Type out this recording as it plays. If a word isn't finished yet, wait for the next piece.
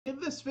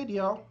this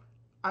video,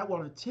 I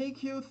want to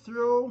take you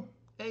through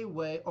a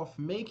way of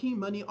making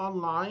money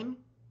online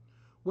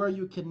where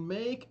you can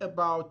make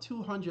about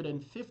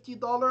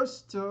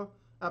 $250 to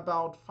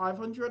about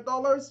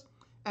 $500,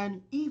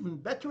 and even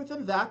better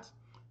than that,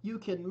 you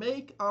can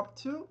make up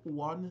to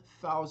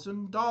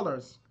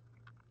 $1,000.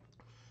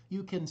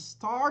 You can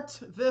start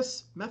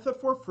this method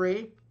for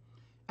free,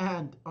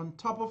 and on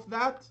top of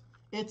that,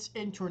 it's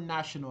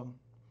international.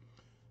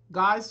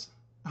 Guys,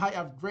 I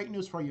have great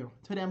news for you.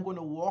 Today I'm going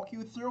to walk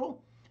you through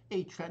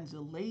a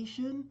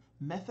translation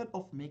method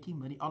of making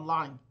money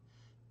online.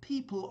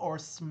 People are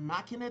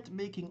smacking it,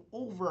 making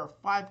over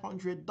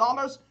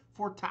 $500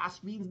 for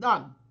tasks being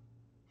done.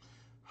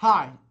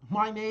 Hi,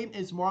 my name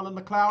is Marlon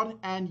McLeod,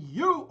 and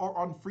you are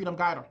on Freedom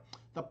Guider,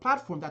 the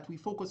platform that we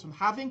focus on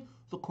having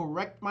the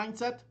correct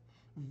mindset,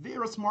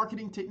 various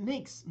marketing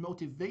techniques,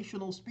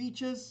 motivational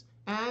speeches,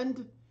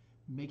 and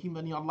making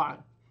money online.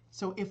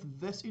 So if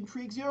this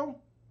intrigues you,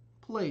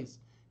 please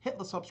hit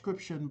the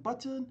subscription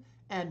button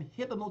and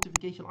hit the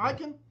notification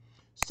icon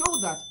so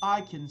that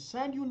I can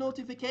send you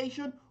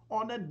notification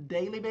on a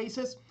daily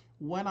basis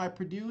when I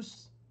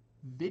produce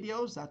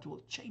videos that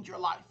will change your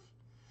life.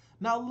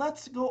 Now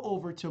let's go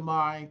over to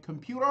my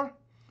computer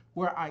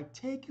where I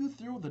take you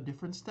through the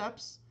different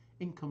steps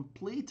in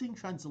completing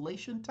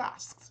translation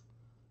tasks.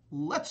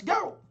 Let's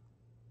go!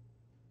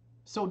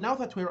 So now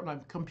that we're on my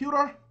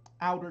computer,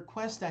 I would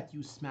request that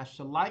you smash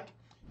the like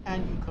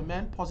and you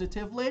comment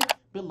positively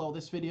below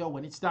this video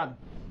when it's done.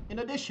 In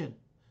addition,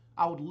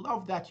 I would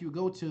love that you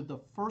go to the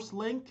first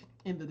link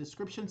in the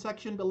description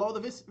section below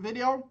this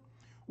video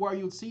where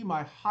you'll see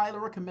my highly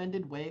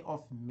recommended way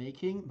of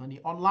making money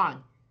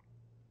online.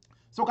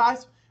 So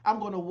guys, I'm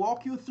going to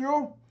walk you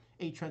through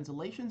a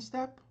translation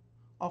step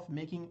of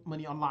making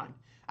money online.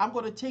 I'm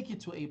going to take you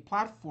to a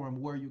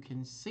platform where you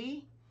can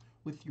see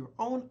with your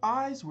own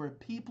eyes where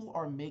people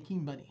are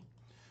making money.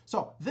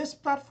 So this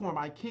platform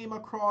I came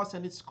across,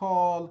 and it's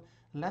called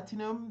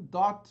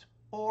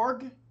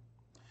latinum.org.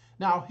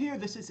 Now here,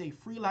 this is a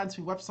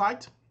freelancing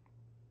website.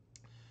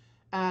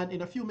 And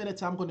in a few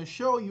minutes, I'm going to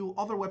show you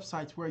other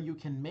websites where you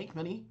can make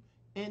money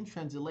in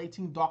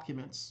translating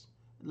documents,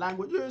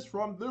 languages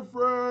from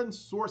different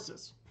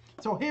sources.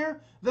 So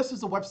here, this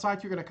is the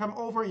website. You're going to come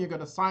over and you're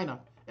going to sign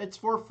up. It's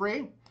for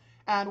free.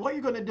 And what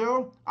you're going to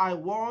do, I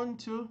want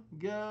to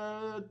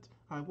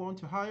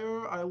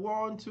hire, I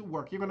want to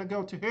work. You're going to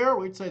go to here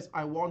where it says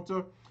I want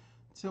to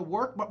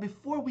work. But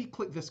before we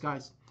click this,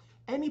 guys,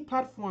 any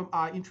platform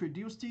I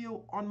introduce to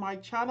you on my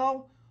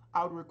channel,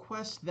 I would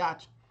request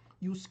that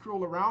you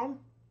scroll around,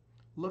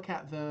 look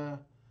at the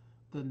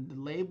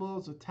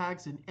labels, the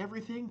tags, and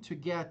everything to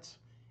get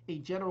a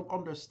general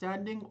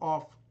understanding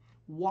of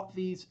what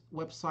these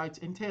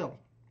websites entail,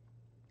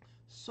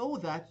 so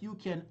that you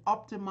can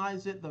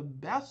optimize it the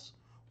best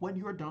when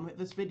you're done with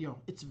this video.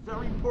 It's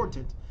very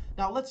important.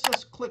 Now let's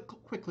just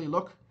quickly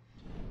look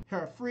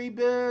here. Free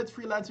bids,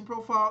 freelancing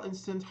profile,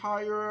 instant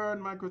hire,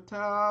 micro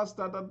task,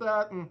 not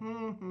bad,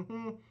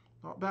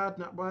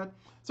 not bad.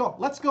 So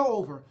let's go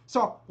over.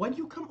 So when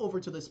you come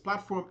over to this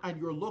platform and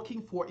you're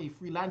looking for a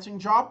freelancing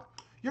job,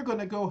 you're going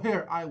to go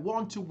here, I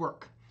want to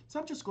work. So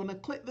I'm just going to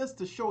click this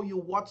to show you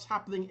what's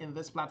happening in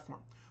this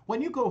platform.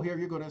 When you go here,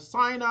 you're going to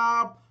sign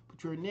up,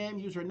 put your name,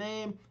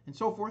 username, and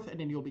so forth, and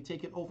then you'll be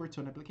taken over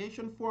to an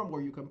application form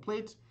where you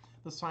complete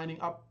the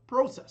signing up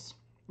process.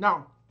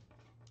 Now,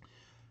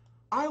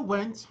 I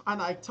went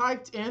and I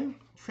typed in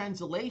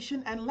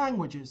translation and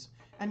languages,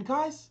 and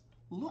guys,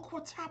 look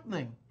what's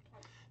happening.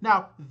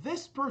 Now,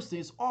 this person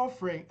is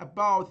offering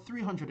about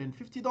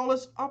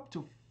 $350 up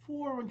to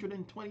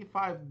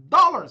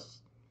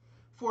 $425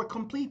 for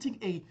completing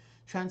a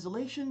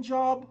translation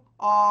job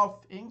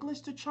of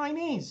English to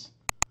Chinese.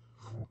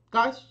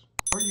 Guys,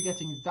 are you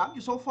getting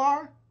value so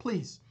far?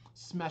 Please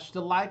smash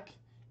the like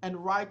and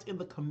write in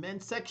the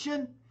comment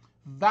section,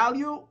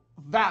 value,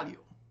 value.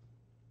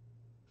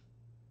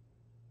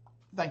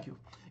 Thank you.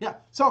 Yeah,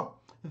 so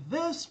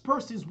this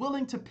person is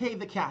willing to pay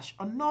the cash.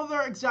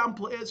 Another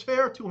example is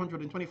here,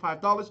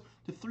 $225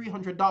 to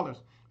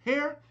 $300.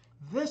 Here,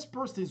 this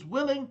person is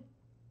willing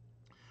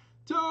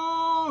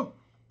to,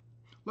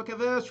 look at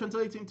this,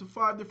 translating to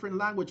 5 different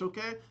languages,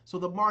 okay? So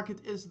the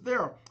market is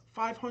there.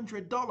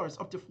 $500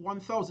 up to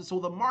 $1,000. So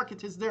the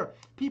market is there.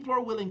 People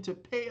are willing to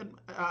pay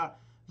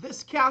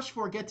this cash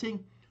for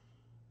getting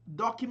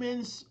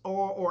documents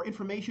or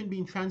information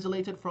being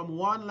translated from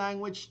one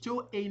language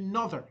to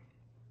another.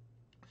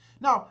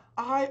 Now,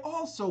 I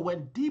also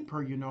went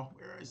deeper, you know.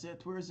 Where is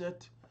it?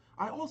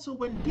 I also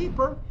went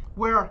deeper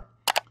where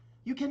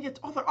you can get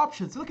other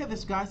options. Look at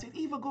this, guys. It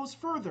even goes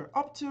further,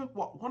 up to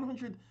what,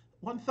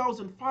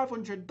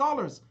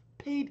 $1,500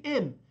 paid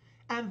in.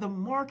 And the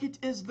market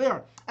is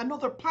there.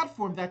 Another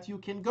platform that you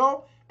can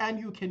go and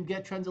you can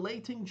get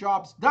translating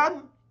jobs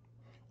done,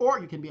 or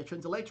you can be a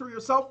translator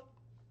yourself,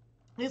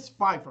 is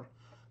Fiverr.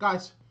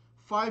 Guys,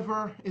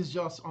 Fiverr is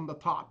just on the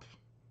top.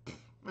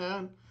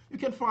 Man, you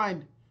can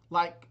find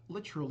like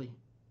literally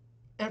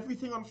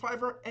everything on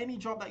Fiverr. Any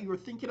job that you're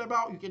thinking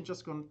about, you can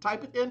just go and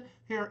type it in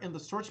here in the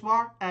search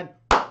bar, and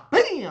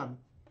bam,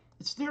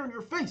 It's there in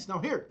your face. Now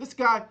here, this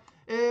guy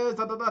is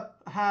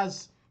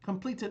has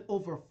completed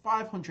over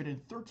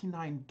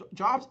 539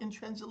 jobs in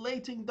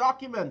translating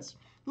documents.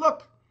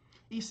 Look,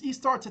 he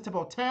starts at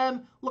about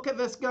 10. Look at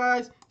this,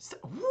 guys.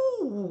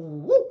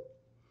 Woo,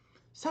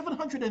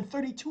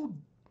 732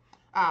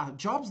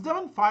 jobs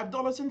done,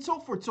 $5 and so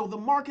forth. So the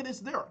market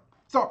is there.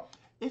 So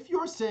if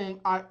you're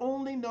saying I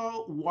only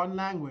know one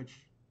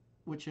language,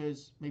 which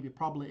is maybe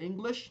probably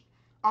English,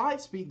 I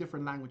speak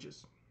different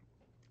languages.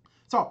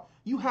 So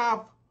you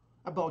have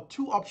about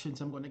two options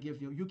I'm going to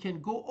give you. You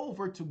can go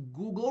over to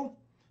Google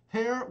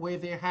here where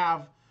they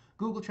have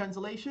Google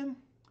Translation,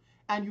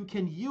 and you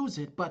can use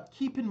it, but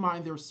keep in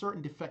mind there are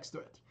certain defects to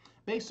it.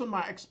 Based on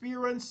my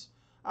experience,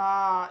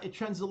 it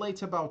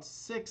translates about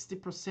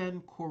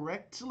 60%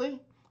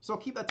 correctly. So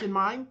keep that in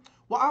mind.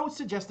 What I would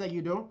suggest that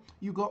you do,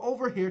 you go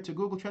over here to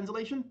Google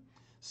Translation,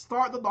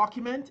 start the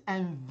document,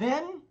 and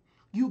then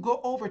you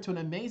go over to an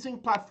amazing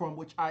platform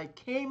which I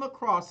came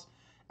across,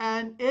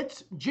 and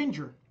it's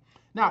Ginger.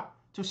 Now,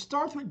 to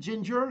start with,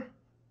 Ginger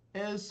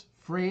is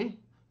free.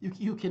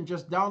 You can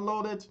just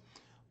download it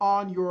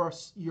on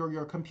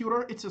your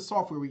computer. It's a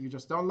software where you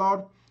just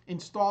download,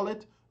 install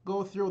it,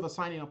 go through the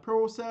signing up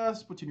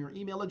process, put in your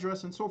email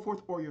address and so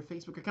forth, or your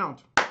Facebook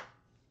account.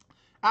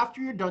 After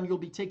you're done, you'll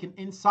be taken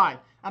inside,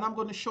 and I'm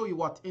going to show you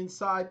what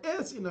inside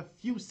is in a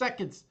few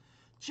seconds.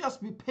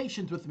 Just be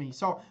patient with me.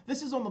 So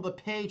this is on the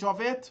page of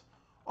it,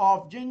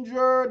 of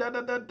Ginger,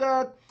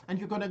 and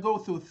you're going to go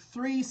through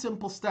 3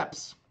 simple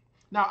steps.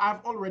 Now,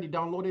 I've already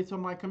downloaded it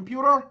on my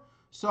computer,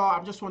 so I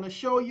just want to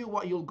show you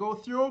what you'll go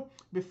through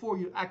before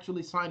you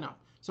actually sign up.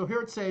 So here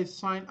it says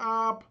sign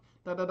up,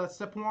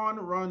 step 1,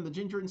 run the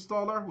Ginger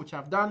installer, which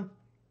I've done.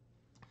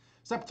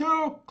 Step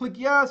 2, click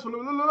yes,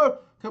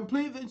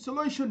 complete the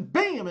installation,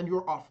 bam, and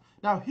you're off.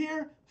 Now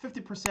here,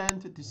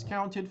 50%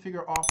 discounted,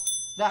 figure off.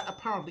 That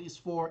apparently is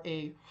for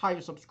a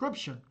higher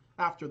subscription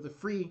after the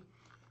free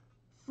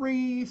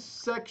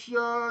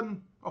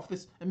section of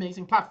this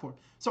amazing platform.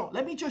 So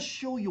let me just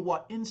show you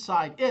what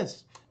inside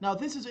is. Now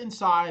this is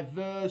inside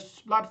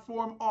this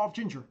platform of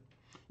Ginger.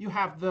 You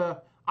have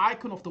the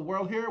icon of the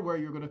world here where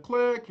you're going to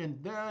click,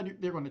 and then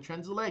they're going to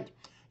translate.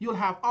 You'll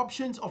have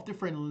options of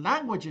different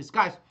languages,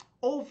 guys.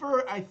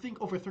 I think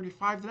over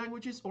 35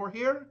 languages or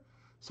here.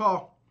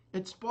 So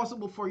it's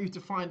possible for you to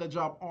find a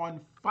job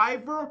on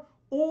Fiverr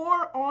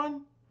or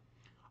on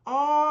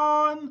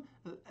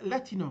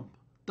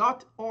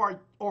Latino.org.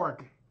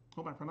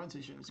 Hope my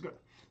pronunciation is good.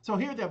 So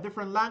here they have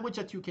different language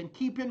that you can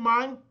keep in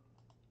mind.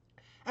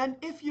 And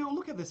if you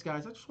look at this,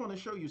 guys, I just want to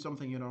show you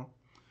something, you know.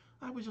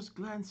 I was just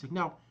glancing.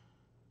 Now,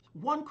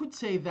 one could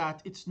say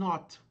that it's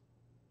not,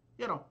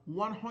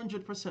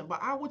 100%, but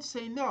I would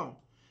say no.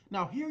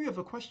 Now, here you have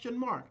a question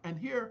mark, and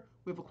here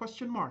we have a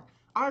question mark.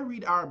 I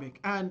read Arabic,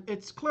 and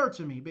it's clear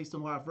to me, based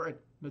on what I've read,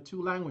 the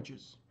 2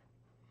 languages.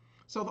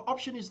 So the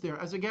option is there.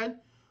 As again,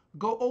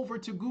 go over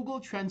to Google,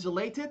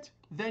 translate it,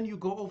 then you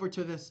go over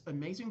to this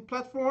amazing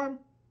platform,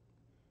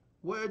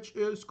 which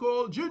is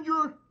called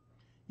Ginger.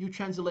 You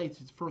translate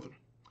it further.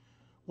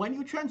 When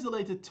you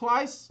translate it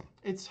twice,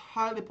 it's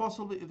highly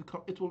possible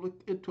it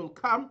will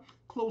come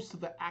close to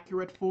the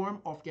accurate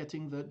form of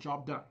getting the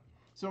job done.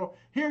 So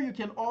here you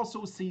can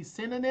also see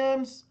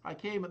synonyms. I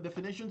came at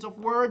definitions of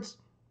words,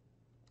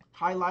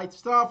 highlight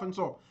stuff, and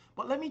so on.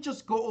 But let me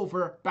just go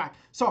over back.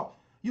 So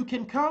you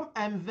can come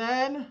and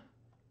then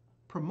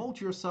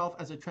promote yourself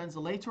as a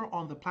translator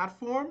on the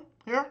platform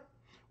here,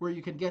 where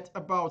you can get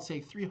about, say,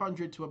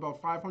 300 to about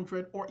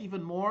 500 or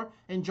even more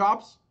in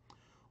jobs.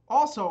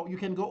 Also, you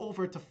can go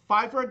over to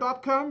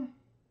Fiverr.com,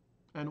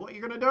 and what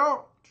you're going to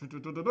do,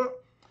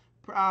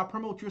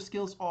 promote your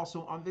skills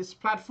also on this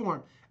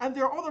platform. And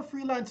there are other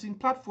freelancing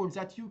platforms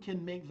that you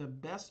can make the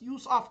best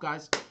use of,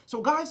 guys. So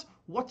guys,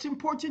 what's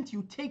important?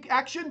 You take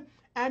action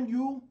and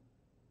you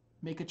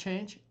make a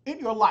change in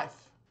your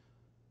life.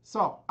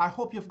 So I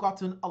hope you've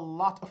gotten a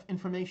lot of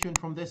information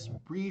from this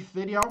brief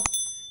video.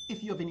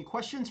 If you have any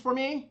questions for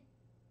me,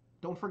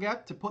 don't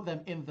forget to put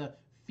them in the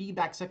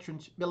feedback section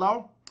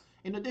below.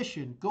 In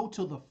addition, go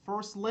to the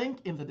first link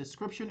in the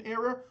description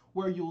area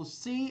where you'll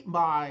see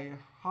my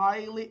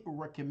highly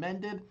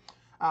recommended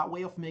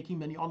way of making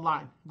money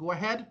online. Go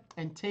ahead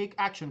and take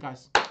action,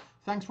 guys.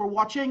 Thanks for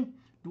watching.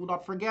 Do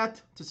not forget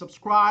to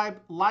subscribe,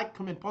 like,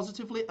 comment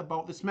positively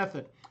about this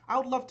method. I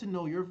would love to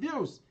know your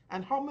views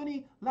and how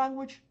many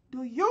language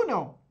do you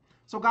know?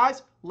 So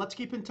guys, let's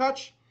keep in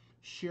touch.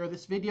 Share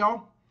this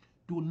video.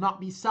 Do not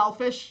be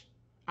selfish.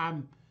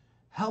 I'm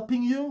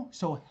helping you,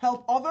 so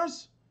help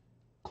others.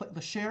 Click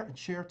the share and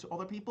share to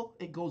other people.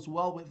 It goes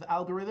well with the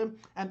algorithm.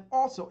 And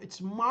also,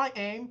 it's my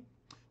aim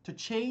to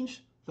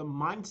change the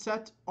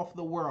mindset of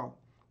the world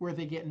where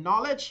they get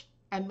knowledge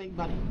and make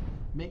money.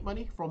 Make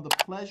money from the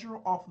pleasure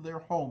of their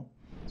home.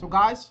 So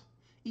guys,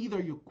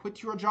 either you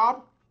quit your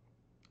job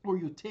or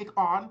you take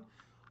on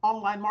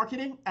online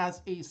marketing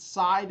as a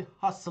side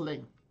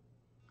hustling.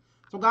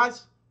 So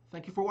guys,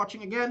 thank you for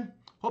watching again.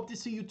 Hope to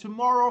see you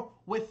tomorrow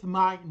with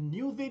my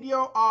new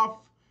video of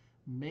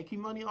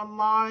making money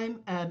online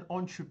and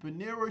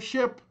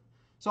entrepreneurship.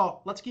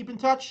 So let's keep in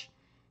touch.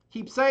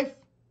 Keep safe.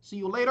 See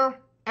you later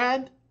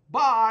and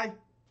bye.